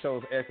 Somebody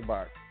chose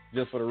Xbox,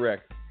 just for the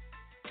record.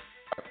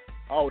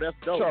 Oh, that's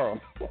dope. Charles,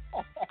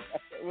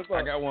 what's up?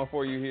 I got one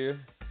for you here.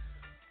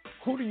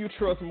 Who do you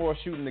trust more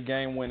shooting the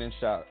game-winning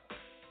shot,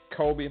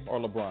 Kobe or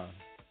LeBron?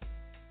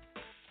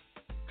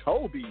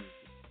 Kobe.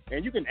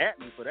 And you can at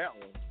me for that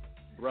one,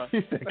 bruh.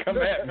 He said, come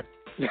at me.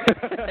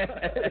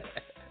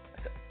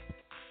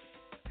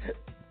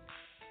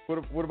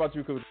 What about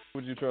you, Coach?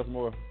 Would you trust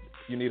more?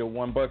 You need a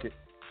one bucket.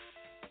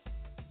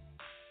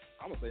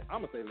 I'm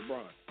gonna say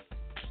LeBron.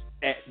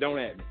 Don't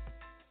at me.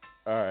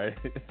 All right.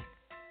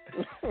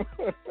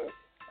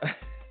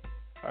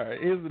 All right.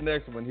 Here's the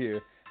next one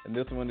here, and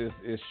this one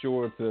is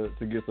sure to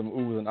get some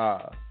oohs and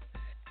ahs.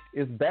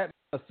 Is Batman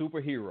a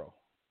superhero?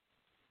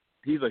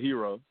 He's a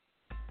hero.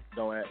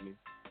 Don't at me.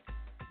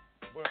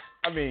 Well,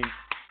 I mean,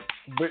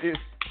 but it's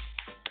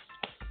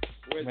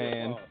Where's man.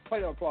 The applause? Play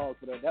the applause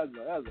for that. That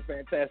was a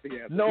fantastic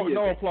answer. No He is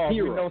a applause.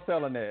 hero. We no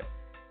selling that.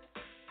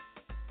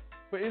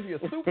 But is he a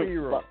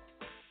superhero?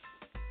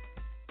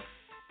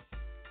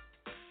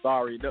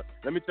 Sorry.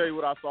 Let me tell you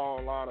what I saw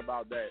online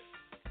about that.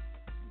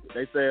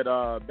 They said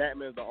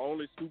Batman's the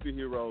only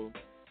superhero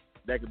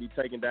that could be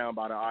taken down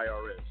by the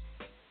IRS.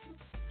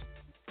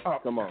 Oh,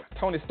 come on.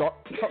 Tony Stark.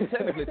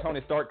 Technically,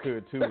 Tony Stark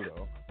could too,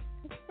 though.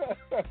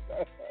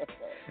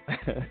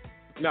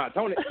 Nah,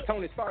 Tony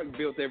Stark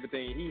built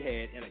everything he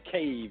had in a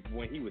cave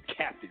when he was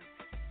captive.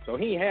 So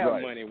he had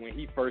money when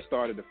he first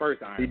started the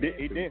first Iron Man.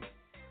 He did.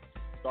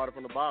 Started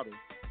from the bottom.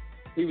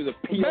 He was a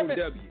POW.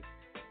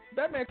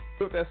 Batman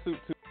built that suit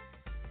too.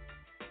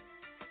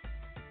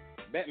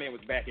 Batman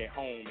was back at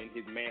home in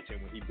his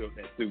mansion when he built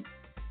that suit.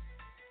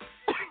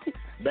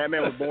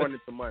 Batman was born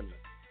into money.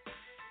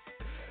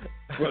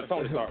 Well,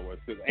 Tony Stark was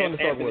too.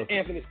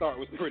 Anthony Stark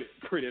was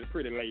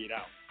pretty laid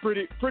out.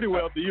 Pretty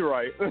wealthy, you're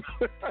right.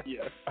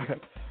 Yeah.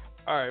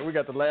 All right, we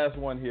got the last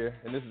one here,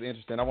 and this is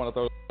interesting. I want to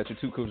throw it at you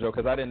too, Cujo,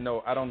 because I don't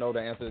know the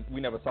answer.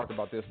 We never talked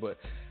about this, but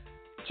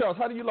Charles,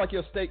 how do you like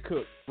your steak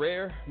cooked?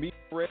 Rare,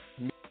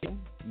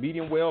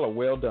 medium well, or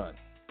well done?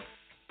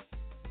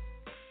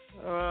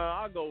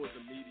 I'll go with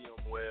the medium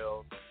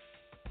well.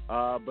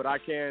 But I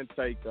can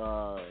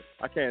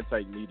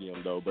take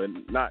medium though, but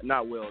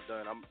not well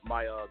done.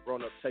 My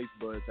grown up taste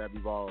buds have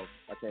evolved.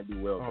 I can't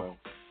do well done.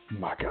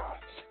 My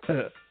gosh.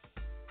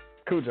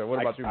 Cujo, what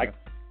about you, man?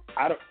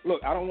 I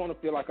don't want to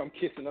feel like I'm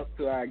kissing up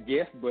to our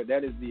guest, but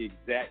that is the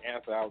exact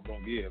answer I was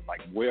gonna give.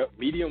 Like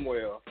medium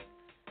well,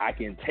 I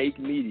can take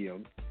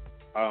medium.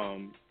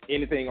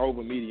 Anything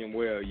over medium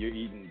well, you're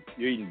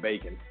eating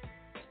bacon.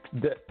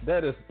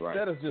 That is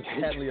just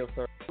patently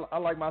absurd. I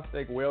like my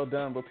steak well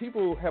done, but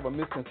people have a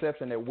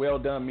misconception that well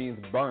done means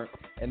burnt,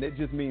 and it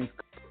just means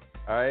cooked.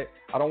 All right,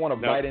 I don't want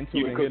to bite into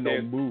it and get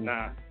no move.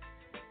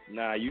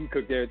 Nah, you can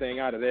cook everything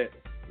out of that.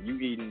 You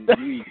eat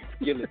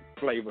skillet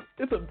flavor.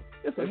 It's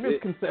a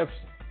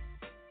misconception.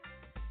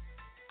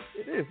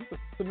 It is.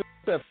 It's a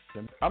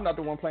misconception. I'm not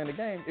the one playing the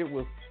game. It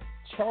was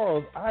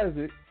Charles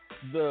Isaac,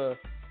 the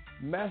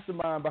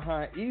mastermind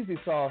behind Easy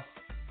Sauce,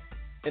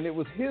 and it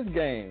was his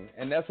game,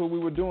 and that's what we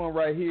were doing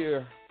right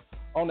here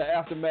on the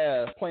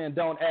Aftermath, playing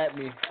Don't At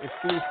Me,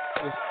 exclusive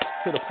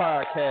to the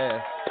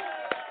podcast.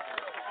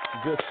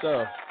 Good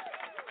stuff.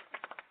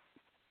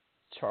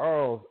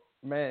 Charles,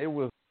 man, it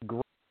was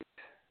great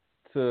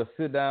to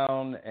sit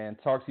down and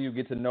talk to you,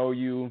 get to know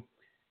you,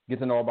 get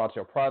to know about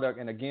your product.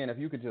 And again, if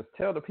you could just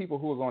tell the people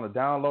who are going to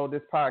download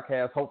this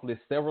podcast, hopefully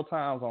several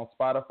times on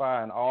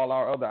Spotify and all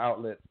our other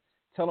outlets,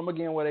 tell them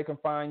again where they can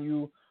find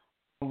you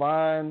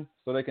online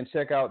so they can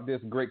check out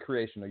this great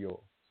creation of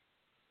yours.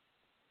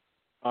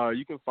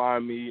 You can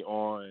find me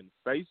on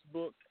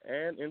Facebook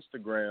and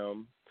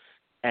Instagram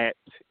at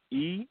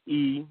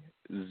EEZYSAUCE.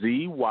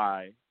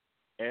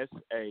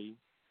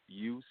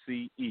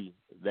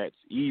 That's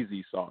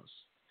Easy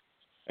Sauce.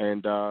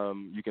 And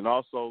you can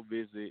also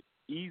visit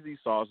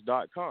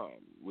EasySauce.com,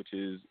 which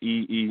is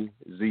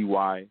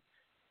EEZY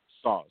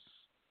Sauce.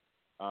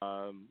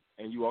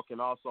 And you all can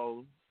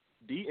also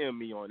DM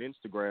me on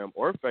Instagram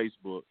or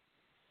Facebook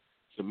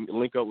to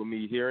link up with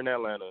me here in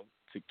Atlanta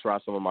to try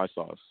some of my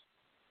sauce.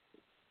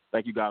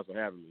 Thank you guys for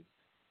having me.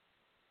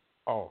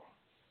 Oh,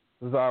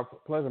 this is our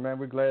pleasure, man.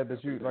 We're glad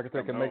that you, like I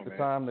said, can make the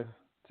time to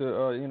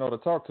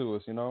talk to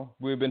us. You know,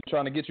 we've been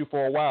trying to get you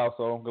for a while,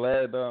 so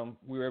glad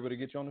we were able to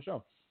get you on the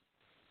show.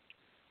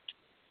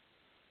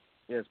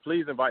 Yes,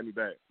 please invite me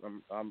back.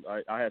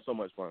 I had so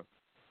much fun.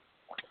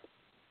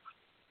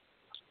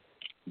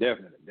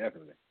 Definitely.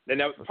 Then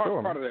that was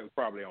part of that was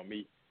probably on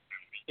me.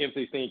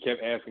 M16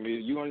 kept asking me,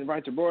 "You want to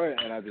invite your boy?"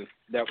 And I just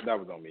that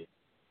was on me.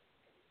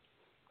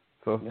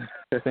 So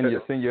send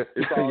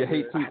your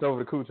hate tweets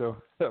over to Cujo.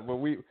 but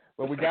we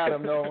got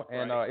him though,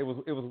 and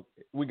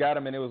we got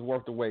him, and it was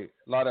worth the wait.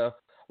 A lot of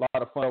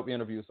fun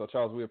interviews. So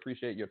Charles, we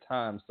appreciate your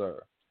time,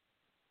 sir.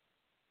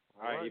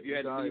 All right, if you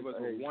had to leave us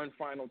with one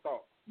final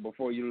thought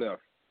before you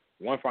left,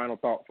 one final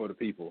thought for the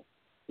people.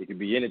 It could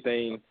be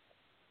anything,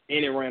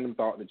 any random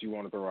thought that you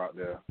want to throw out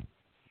there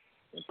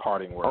in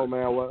parting words. Oh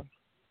man, well,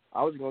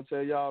 I was gonna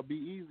tell y'all be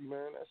easy,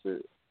 man. That's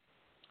it.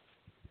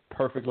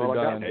 Perfectly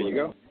done. There you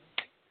go.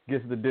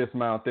 Gets the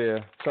dismount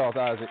there. Charles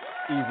Isaac,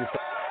 easy,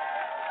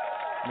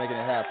 making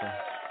it happen.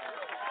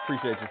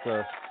 Appreciate you,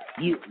 sir.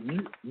 You.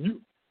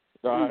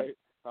 All right.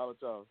 How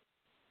about y'all?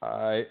 All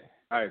right,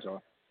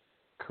 Charles.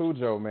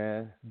 Cujo,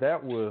 man,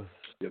 that was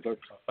Yes, sir.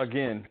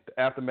 Again, the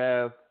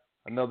Aftermath,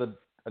 another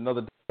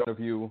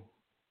interview.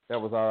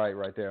 That was all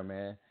right there,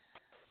 man.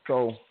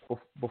 So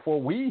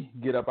before we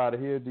get up out of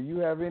here, do you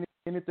have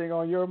anything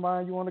on your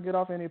mind you want to get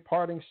off? Any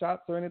parting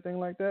shots or anything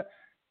like that?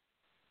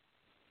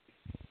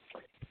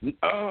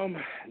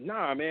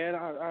 Nah, man.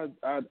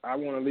 I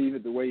want to leave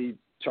it the way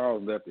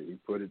Charles left it. He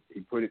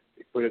put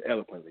it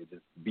eloquently.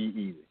 Just be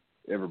easy,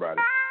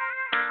 everybody.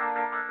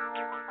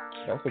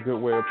 That's a good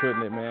way of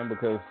putting it, man.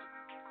 Because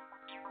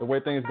the way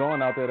things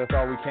going out there, that's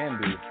all we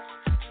can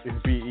do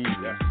is be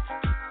easy. Yeah.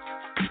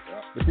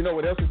 But you know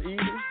what else is easy?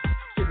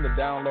 Hitting the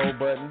download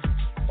button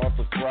or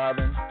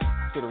subscribing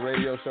to the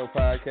Radio Show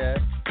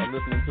podcast or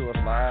listening to us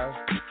live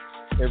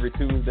every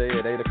Tuesday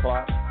at 8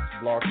 o'clock,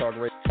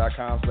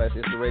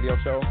 blogtalkradio.com/It's the Radio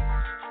Show.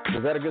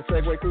 Was that a good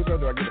segue, Cujo?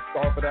 Do I get a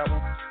star for that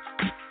one?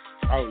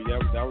 Oh, yeah,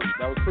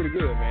 that was pretty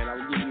good, man. I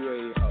would give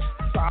you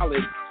a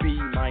solid B-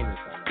 on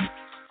that.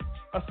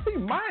 A C-?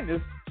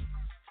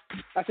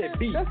 I said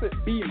B. That's it.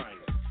 B-.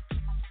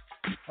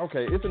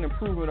 Okay, it's an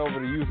improvement over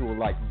the usual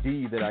like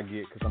D that I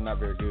get because I'm not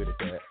very good at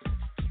that.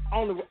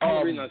 Only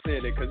reason I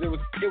said that because it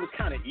was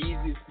kind of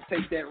easy to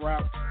take that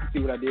route. See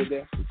what I did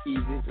there? It's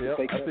easy to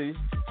take that. I see.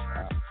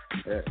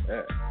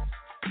 Yeah.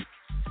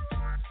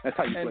 That's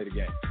how you play the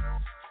game.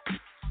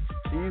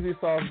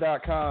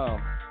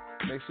 EasySauce.com.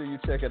 Make sure you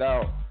check it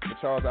out. For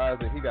Charles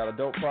Isaac, he got a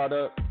dope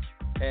product.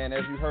 And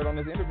as you heard on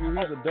this interview,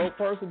 he's a dope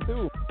person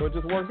too. So it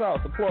just works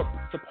out. Support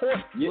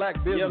black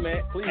business. Yeah,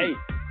 man. Please. Hey,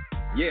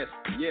 yes.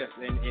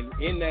 And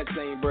in that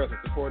same breath of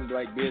supporting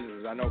black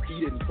businesses, I know he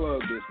didn't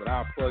plug this, but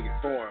I'll plug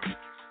it for him.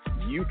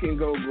 You can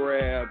go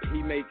grab,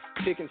 he makes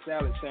chicken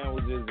salad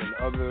sandwiches and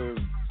other,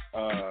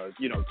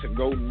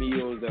 to-go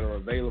meals that are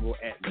available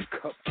at the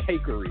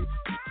Cupcakery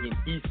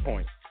in East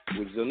Point,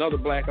 which is another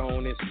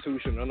black-owned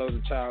institution,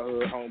 another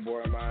childhood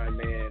homeboy of mine,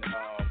 man.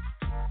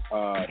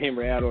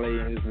 Henry Adelaide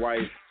and his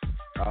wife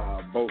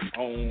both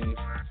own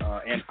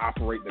and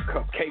operate the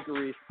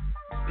Cupcakery.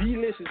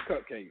 Delicious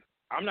cupcakes.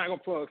 I'm not going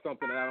to plug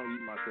something that I don't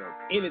eat myself.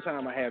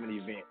 Anytime I have an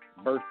event,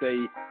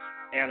 birthday,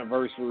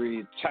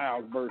 anniversary,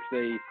 child's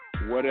birthday,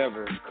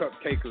 whatever,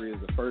 Cupcakery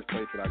is the first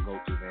place that I go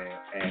to, man.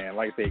 And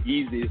like I said,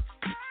 easy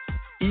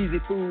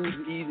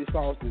foods, easy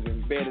sauces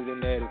embedded in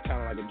that. It's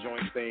kind of like a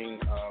joint thing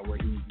where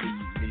he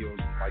leaves meals.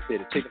 Like I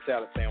said, the chicken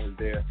salad sandwich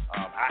there.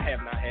 I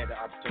have not had the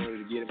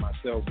opportunity to get it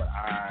myself, but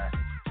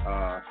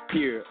I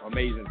hear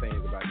amazing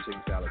things about the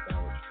chicken salad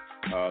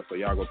sandwich. So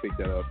y'all go pick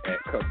that up at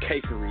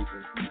Cupcakery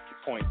in East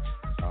Point.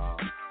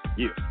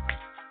 Yeah.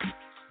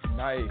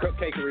 Nice.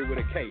 Cupcakery with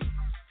a K.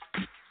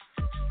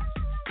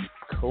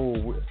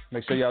 Cool.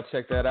 Make sure y'all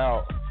check that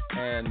out.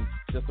 And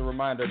just a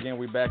reminder, again,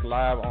 we're back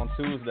live on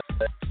Tuesday.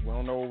 We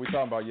don't know what we're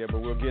talking about yet,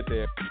 but we'll get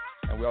there.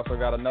 And we also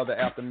got another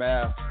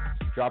Aftermath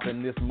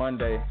dropping this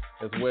Monday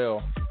as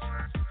well.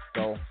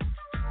 So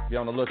be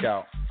on the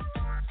lookout.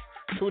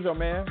 Cujo,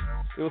 man.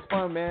 It was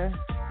fun, man.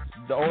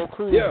 The old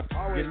crew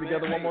getting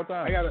together one more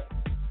time.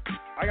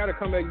 I gotta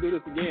come back and do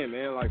this again,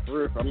 man. Like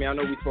for real. I mean, I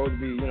know we're supposed to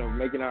be,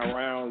 making our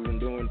rounds and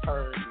doing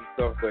turns and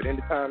stuff, but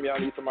anytime y'all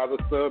need somebody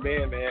to sub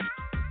in, man,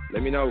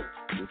 let me know.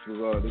 This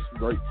was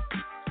great.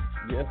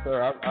 Yes,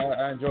 sir.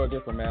 I enjoyed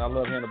this one, man. I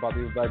love hearing about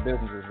these black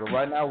businesses. But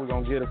right now, we're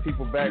gonna get the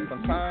people back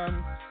some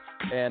time,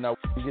 and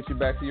we'll get you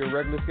back to your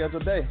regular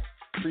scheduled day.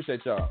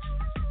 Appreciate y'all.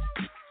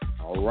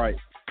 All right.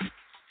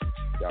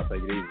 Y'all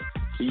take it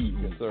easy.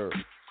 Yes, sir.